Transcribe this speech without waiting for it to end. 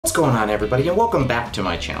What's going on, everybody, and welcome back to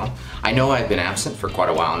my channel. I know I've been absent for quite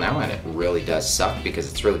a while now, and it really does suck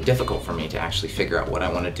because it's really difficult for me to actually figure out what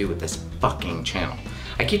I want to do with this fucking channel.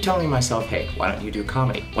 I keep telling myself, hey, why don't you do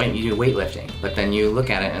comedy? Why don't you do weightlifting? But then you look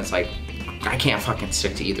at it and it's like, I can't fucking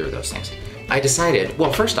stick to either of those things. I decided,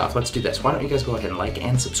 well, first off, let's do this. Why don't you guys go ahead and like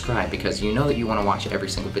and subscribe, because you know that you want to watch every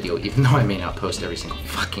single video, even though I may not post every single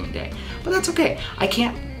fucking day. But that's okay. I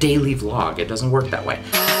can't daily vlog. It doesn't work that way.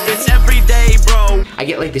 It's every day, bro. I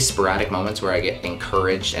get like these sporadic moments where I get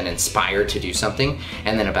encouraged and inspired to do something,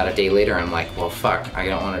 and then about a day later I'm like, well, fuck, I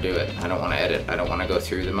don't want to do it. I don't want to edit. I don't want to go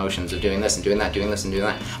through the motions of doing this and doing that, doing this and doing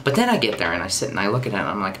that. But then I get there and I sit and I look at it and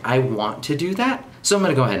I'm like, I want to do that, so I'm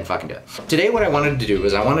gonna go ahead and fucking do it. Today what I wanted to do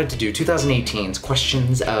is I wanted to do 2018's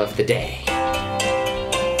questions of the day.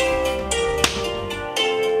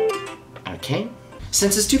 Okay.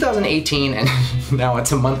 Since it's 2018 and now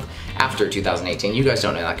it's a month after 2018, you guys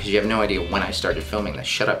don't know that because you have no idea when I started filming this.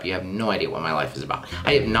 Shut up, you have no idea what my life is about.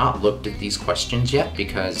 I have not looked at these questions yet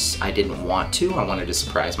because I didn't want to. I wanted to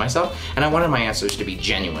surprise myself, and I wanted my answers to be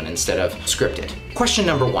genuine instead of scripted. Question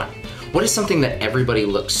number one. What is something that everybody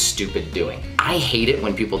looks stupid doing? I hate it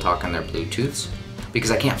when people talk on their Bluetooths, because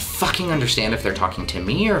I can't fucking understand if they're talking to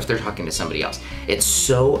me or if they're talking to somebody else. It's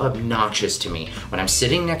so obnoxious to me when I'm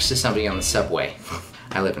sitting next to somebody on the subway.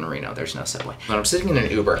 I live in Reno, there's no subway. When I'm sitting in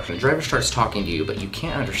an Uber and the driver starts talking to you, but you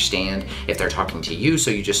can't understand if they're talking to you,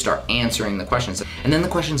 so you just start answering the questions. And then the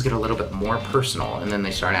questions get a little bit more personal, and then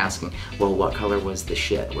they start asking, well, what color was the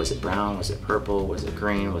shit? Was it brown? Was it purple? Was it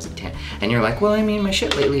green? Was it tan? And you're like, well, I mean, my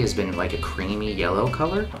shit lately has been like a creamy yellow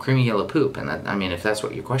color, creamy yellow poop. And that, I mean, if that's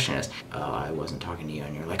what your question is, oh, I wasn't talking to you.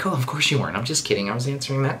 And you're like, oh, of course you weren't. I'm just kidding. I was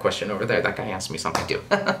answering that question over there. That guy asked me something too.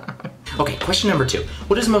 Okay, question number two.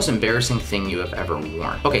 What is the most embarrassing thing you have ever worn?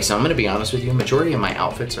 Okay, so I'm gonna be honest with you, majority of my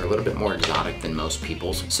outfits are a little bit more exotic than most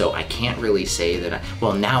people's, so I can't really say that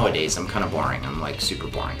well, nowadays I'm kind of boring. I'm like super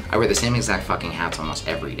boring. I wear the same exact fucking hats almost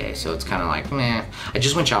every day, so it's kind of like, meh. I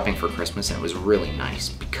just went shopping for Christmas and it was really nice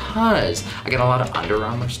because I got a lot of Under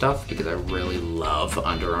Armour stuff because I really love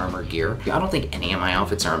Under Armour gear. I don't think any of my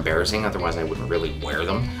outfits are embarrassing, otherwise I wouldn't really wear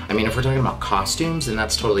them. I mean, if we're talking about costumes, then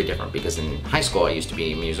that's totally different because in high school I used to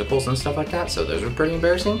be in musicals and stuff like that, so those were pretty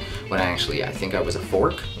embarrassing. When I think I was a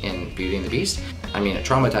fork in Beauty and the Beast. I mean, it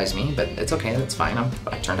traumatized me, but it's okay, that's fine.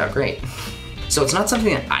 I turned out great. So it's not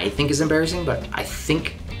something that I think is embarrassing, but I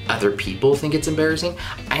think other people think it's embarrassing.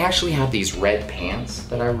 I actually have these red pants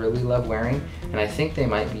that I really love wearing, and I think they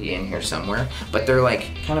might be in here somewhere, but they're like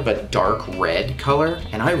kind of a dark red color,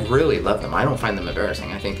 and I really love them. I don't find them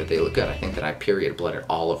embarrassing. I think that they look good. I think that I period blooded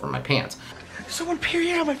all over my pants. Someone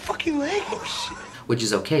period on my fucking leg. Oh shit. Which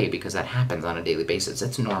is okay because that happens on a daily basis.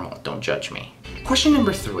 It's normal, don't judge me. Question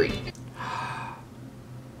number three.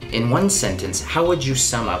 In one sentence, how would you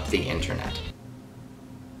sum up the internet?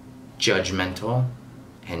 Judgmental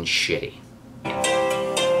and shitty.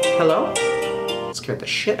 Hello? It scared the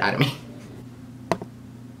shit out of me.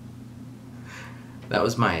 That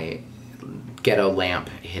was my ghetto lamp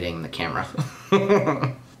hitting the camera.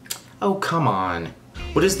 Oh, come on.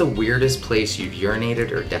 What is the weirdest place you've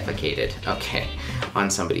urinated or defecated? Okay,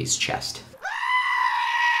 on somebody's chest.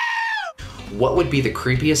 What would be the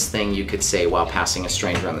creepiest thing you could say while passing a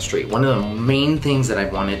stranger on the street? One of the main things that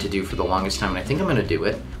I've wanted to do for the longest time, and I think I'm gonna do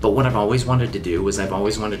it, but what I've always wanted to do is I've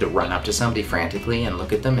always wanted to run up to somebody frantically and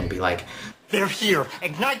look at them and be like, they're here.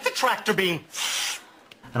 Ignite the tractor beam.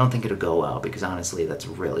 I don't think it'll go well because honestly, that's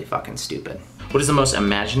really fucking stupid. What is the most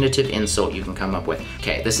imaginative insult you can come up with?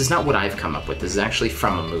 Okay, this is not what I've come up with. This is actually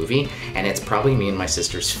from a movie, and it's probably me and my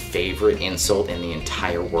sister's favorite insult in the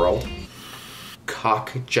entire world.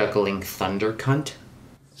 Cock-juggling thunder cunt.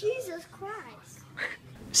 Jesus Christ.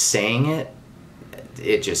 Saying it,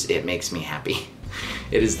 it makes me happy.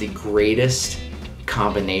 It is the greatest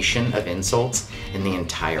combination of insults in the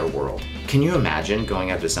entire world. Can you imagine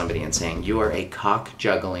going up to somebody and saying, you are a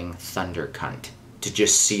cock-juggling thunder cunt? To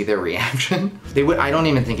just see their reaction? I don't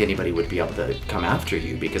even think anybody would be able to come after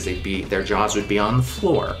you because their jaws would be on the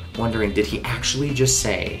floor, wondering, did he actually just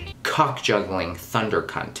say, cock-juggling thunder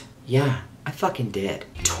cunt? Yeah, I fucking did.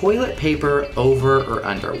 Toilet paper over or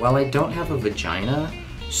under? Well, I don't have a vagina,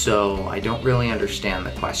 so I don't really understand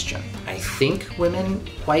the question. I think women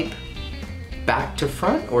wipe back to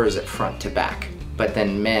front, or is it front to back? But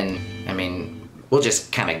then men, I mean, we'll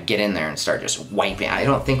just kind of get in there and start just wiping. I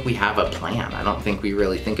don't think we have a plan. I don't think we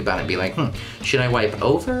really think about it and be like, should I wipe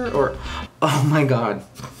over or, oh my God.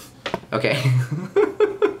 Okay.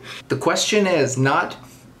 The question is not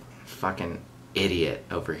fucking idiot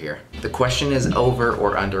over here. The question is over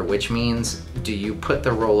or under, which means do you put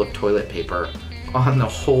the roll of toilet paper on the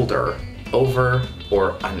holder over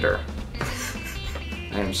or under?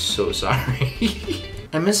 I am so sorry.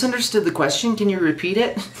 I misunderstood the question. Can you repeat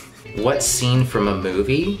it? What scene from a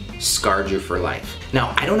movie scarred you for life?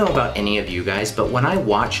 Now, I don't know about any of you guys, but when I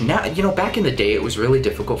watch now, you know, back in the day, it was really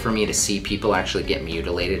difficult for me to see people actually get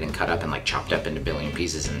mutilated and cut up and like chopped up into a billion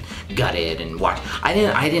pieces and gutted and watch. I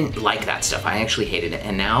didn't like that stuff. I actually hated it.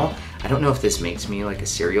 And now, I don't know if this makes me like a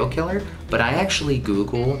serial killer, but I actually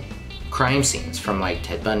Google crime scenes from like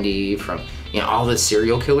Ted Bundy, from, you know, all the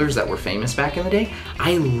serial killers that were famous back in the day.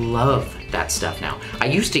 I love that stuff now. I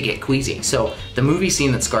used to get queasy. So the movie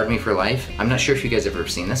scene that scarred me for life, I'm not sure if you guys have ever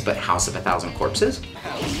seen this, but House of a Thousand Corpses.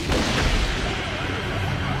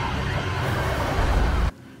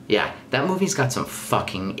 Yeah, that movie's got some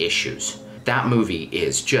fucking issues. That movie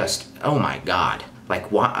is just, oh my God.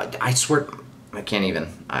 Like, what? I swear, I can't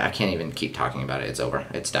even keep talking about it. It's over,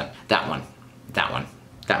 it's done. That one.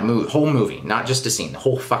 That whole movie, not just a scene, the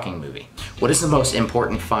whole fucking movie. What is the most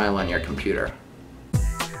important file on your computer?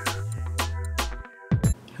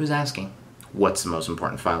 Who's asking? What's the most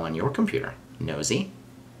important file on your computer? Nosy?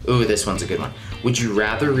 Ooh, this one's a good one. Would you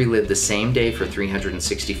rather relive the same day for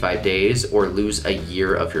 365 days or lose a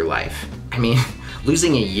year of your life? I mean,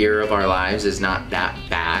 losing a year of our lives is not that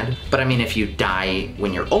bad, but I mean, if you die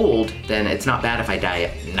when you're old, then it's not bad if I die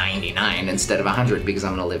at 99 instead of 100 because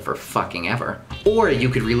I'm gonna live for fucking ever. Or you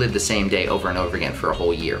could relive the same day over and over again for a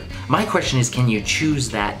whole year. My question is, can you choose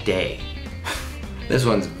that day? This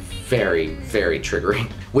one's very, very triggering.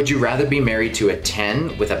 Would you rather be married to a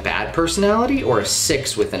 10 with a bad personality or a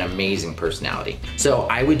 6 with an amazing personality? So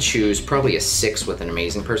I would choose probably a 6 with an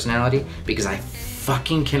amazing personality because I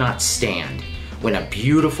fucking cannot stand when a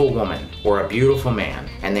beautiful woman or a beautiful man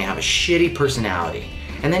and they have a shitty personality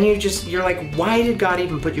and then you're like, why did God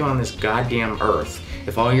even put you on this goddamn earth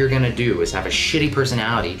if all you're gonna do is have a shitty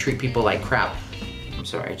personality, treat people like crap? I'm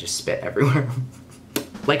sorry, I just spit everywhere.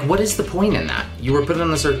 Like, what is the point in that? You were put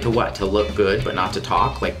on this earth to what? To look good, but not to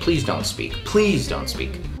talk? Like, please don't speak. Please don't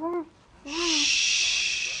speak.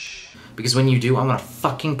 Shh. Because when you do, I'm gonna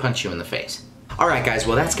fucking punch you in the face. Alright guys,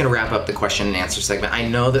 well that's gonna wrap up the question and answer segment. I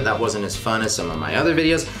know that wasn't as fun as some of my other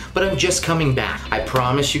videos, but I'm just coming back. I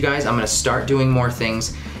promise you guys I'm gonna start doing more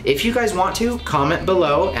things. If you guys want to, comment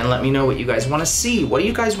below and let me know what you guys wanna see. What do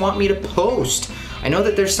you guys want me to post? I know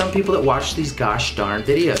that there's some people that watch these gosh darn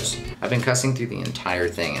videos. I've been cussing through the entire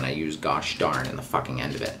thing and I use gosh darn in the fucking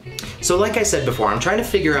end of it. So like I said before, I'm trying to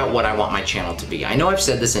figure out what I want my channel to be. I know I've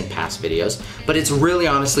said this in past videos, but it's really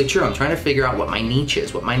honestly true. I'm trying to figure out what my niche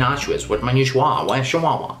is, what my nacho is, what my nichwa, what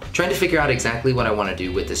chihuahua. Trying to figure out exactly what I want to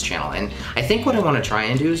do with this channel. And I think what I want to try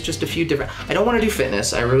and do is just a few different, I don't want to do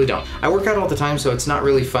fitness, I really don't. I work out all the time, so it's not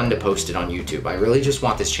really fun to post it on YouTube. I really just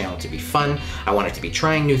want this channel to be fun. I want it to be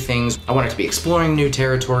trying new things. I want it to be exploring new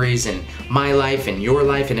territories in my life and your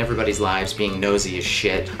life and everybody's lives, being nosy as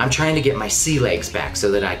shit. I'm trying to get my sea legs back so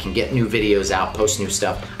that I can get new videos out, post new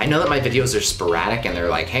stuff. I know that my videos are sporadic and they're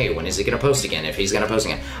like, hey, when is he gonna post again? If he's gonna post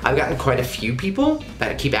again. I've gotten quite a few people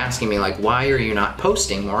that keep asking me like, why are you not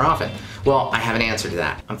posting more often? Well, I have an answer to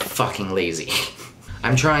that. I'm fucking lazy.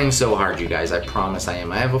 I'm trying so hard, you guys, I promise I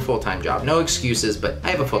am. I have a full-time job. No excuses, but I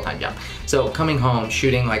have a full-time job. So coming home,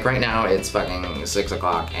 shooting, like right now it's fucking 6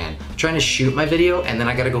 o'clock and trying to shoot my video and then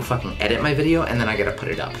I gotta go fucking edit my video and then I gotta put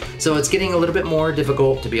it up. So it's getting a little bit more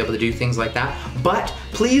difficult to be able to do things like that. But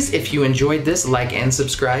please, if you enjoyed this, like and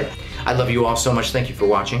subscribe. I love you all so much. Thank you for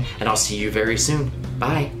watching and I'll see you very soon.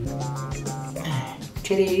 Bye.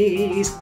 Titties.